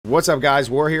What's up, guys?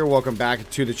 War here. Welcome back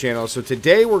to the channel. So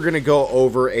today we're going to go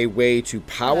over a way to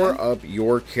power up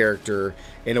your character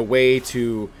in a way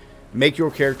to make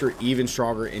your character even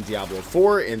stronger in Diablo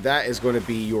 4, and that is going to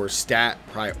be your stat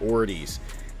priorities.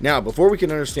 Now, before we can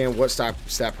understand what stat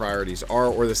priorities are,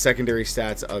 or the secondary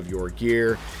stats of your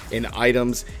gear and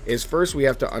items, is first we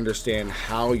have to understand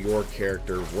how your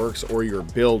character works or your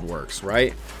build works,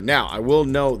 right? Now, I will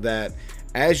note that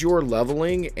as you're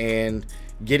leveling and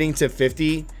getting to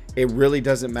 50, it really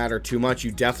doesn't matter too much.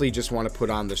 You definitely just want to put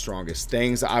on the strongest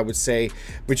things, I would say,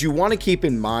 but you want to keep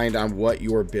in mind on what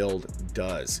your build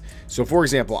does. So for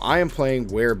example, I am playing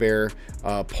Werebear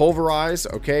Pulverize.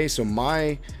 Okay, so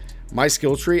my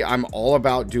skill tree, I'm all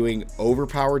about doing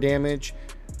overpower damage,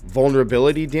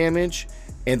 vulnerability damage,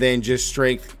 and then just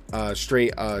straight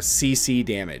CC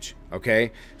damage.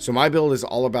 Okay, so my build is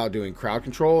all about doing crowd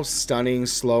control, stunning,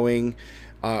 slowing,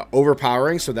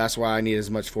 overpowering, so that's why I need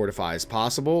as much fortify as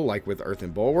possible, like with Earth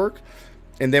and Bulwark.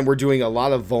 And then we're doing a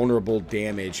lot of vulnerable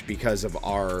damage because of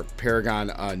our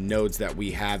Paragon nodes that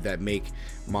we have that make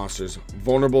monsters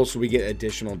vulnerable, so we get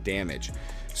additional damage.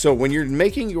 So when you're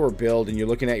making your build and you're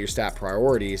looking at your stat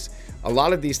priorities, a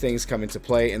lot of these things come into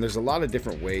play, and there's a lot of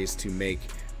different ways to make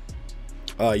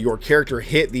your character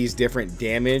hit these different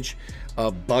damage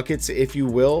buckets, if you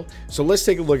will. So let's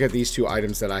take a look at these two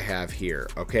items that I have here.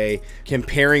 Okay,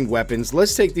 comparing weapons.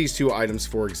 Let's take these two items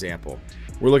for example.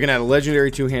 We're looking at a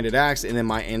legendary two-handed axe and then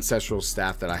my ancestral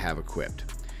staff that I have equipped.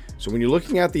 So when you're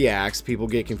looking at the axe, people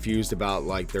get confused about,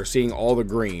 like, they're seeing all the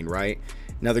green, right?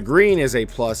 Now the green is a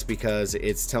plus because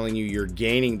it's telling you you're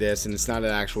gaining this, and it's not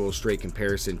an actual straight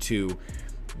comparison to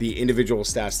the individual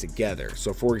stats together.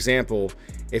 So for example,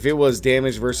 if it was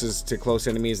damage versus to close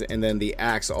enemies and then the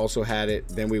axe also had it,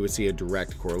 then we would see a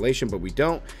direct correlation, but we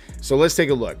don't. So let's take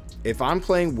a look. If I'm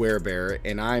playing Werebear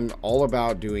and I'm all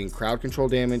about doing crowd control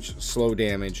damage, slow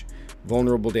damage,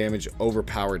 vulnerable damage,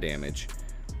 overpower damage,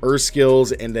 earth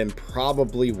skills, and then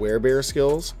probably Werebear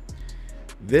skills,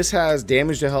 this has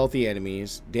damage to healthy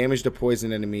enemies, damage to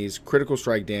poison enemies, critical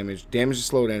strike damage, damage to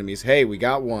slowed enemies. Hey, we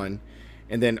got one.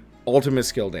 And then ultimate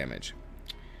skill damage.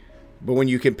 But when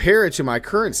you compare it to my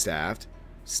current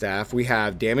staff, we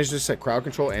have damage to crowd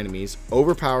control enemies,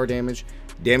 overpower damage,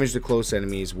 damage to close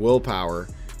enemies, willpower,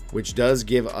 which does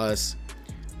give us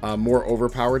more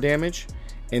overpower damage,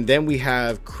 and then we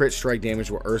have crit strike damage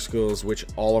with earth skills, which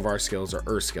all of our skills are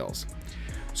earth skills.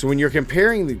 So when you're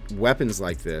comparing the weapons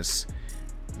like this,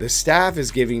 the staff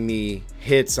is giving me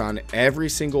hits on every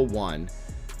single one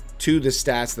to the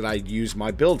stats that I use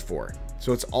my build for.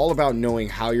 So it's all about knowing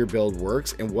how your build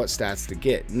works and what stats to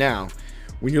get. Now,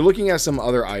 when you're looking at some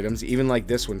other items, even like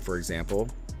this one, for example,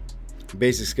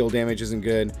 basic skill damage isn't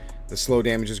good. The slow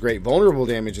damage is great. Vulnerable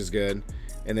damage is good.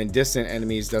 And then distant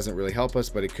enemies doesn't really help us,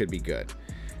 but it could be good.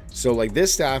 So like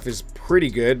this staff is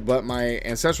pretty good, but my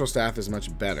ancestral staff is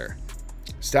much better.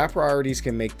 Stat priorities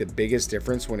can make the biggest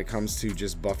difference when it comes to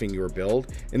just buffing your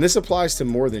build. And this applies to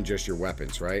more than just your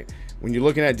weapons, right? When you're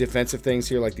looking at defensive things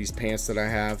here, like these pants that I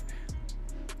have,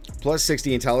 plus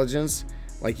 60 intelligence,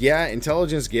 like, yeah,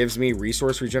 intelligence gives me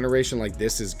resource regeneration. Like,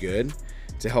 this is good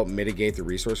to help mitigate the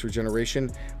resource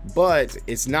regeneration, but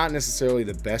it's not necessarily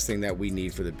the best thing that we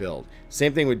need for the build.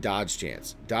 Same thing with dodge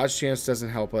chance. Dodge chance doesn't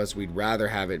help us. We'd rather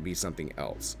have it be something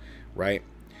else, right?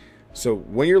 So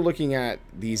when you're looking at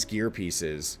these gear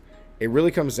pieces, it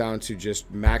really comes down to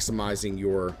just maximizing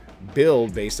your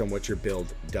build based on what your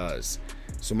build does.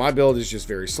 So my build is just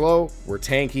very slow. We're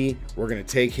tanky. We're going to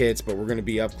take hits, but we're going to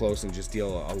be up close and just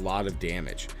deal a lot of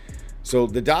damage. So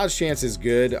the dodge chance is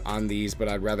good on these, but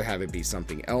I'd rather have it be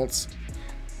something else.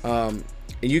 And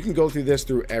you can go through this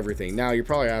through everything. Now you're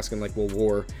probably asking, like, well,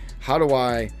 War, how do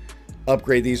I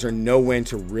upgrade these or know when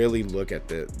to really look at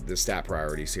the stat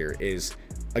priorities here? Is,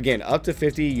 again, up to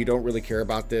 50, you don't really care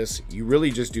about this. You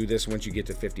really just do this once you get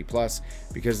to 50 plus,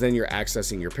 because then you're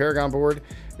accessing your Paragon board,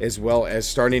 as well as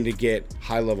starting to get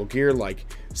high level gear like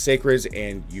Sacreds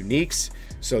and Uniques.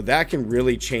 So that can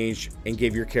really change and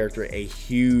give your character a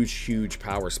huge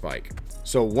power spike.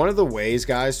 So one of the ways,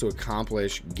 guys, to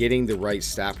accomplish getting the right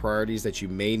stat priorities that you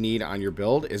may need on your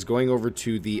build is going over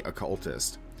to the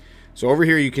Occultist. So over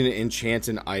here, you can enchant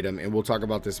an item, and we'll talk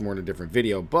about this more in a different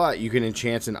video, but you can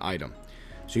enchant an item.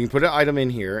 So you can put an item in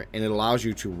here, and it allows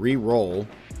you to re-roll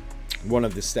one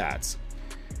of the stats.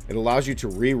 It allows you to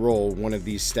re-roll one of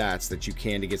these stats that you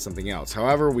can to get something else.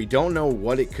 However, we don't know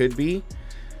what it could be,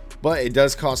 but it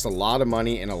does cost a lot of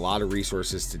money and a lot of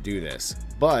resources to do this.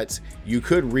 But you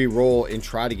could re-roll and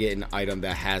try to get an item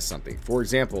that has something. For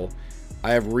example,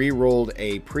 I have re-rolled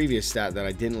a previous stat that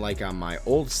I didn't like on my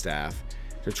old staff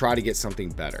to try to get something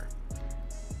better.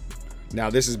 Now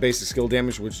this is basic skill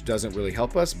damage, which doesn't really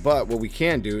help us, but what we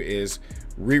can do is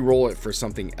re-roll it for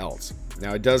something else.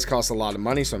 Now it does cost a lot of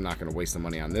money, so I'm not going to waste the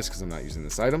money on this because I'm not using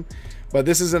this item, but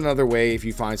this is another way, if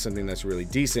you find something that's really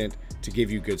decent, to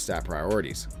give you good stat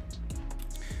priorities.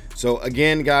 So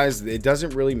again, guys, it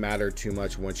doesn't really matter too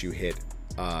much once you hit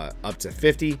up to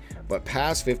 50, but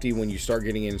past 50, when you start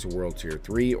getting into World Tier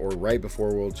 3 or right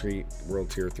before World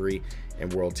Tier 3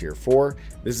 and World Tier 4,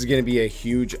 this is going to be a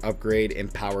huge upgrade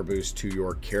and power boost to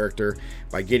your character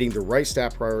by getting the right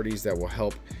stat priorities that will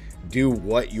help do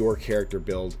what your character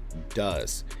build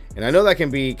does. And I know that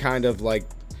can be kind of like,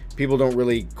 people don't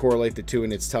really correlate the two,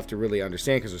 and it's tough to really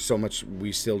understand because there's so much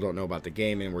we still don't know about the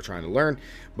game and we're trying to learn.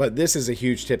 But this is a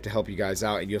huge tip to help you guys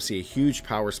out, and you'll see a huge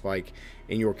power spike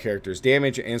in your character's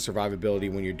damage and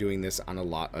survivability when you're doing this on a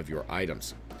lot of your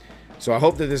items. So I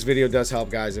hope that this video does help,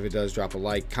 guys. If it does, drop a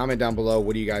like, comment down below,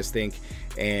 what do you guys think?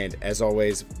 And as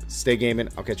always, stay gaming.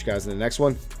 I'll catch you guys in the next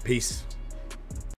one. Peace.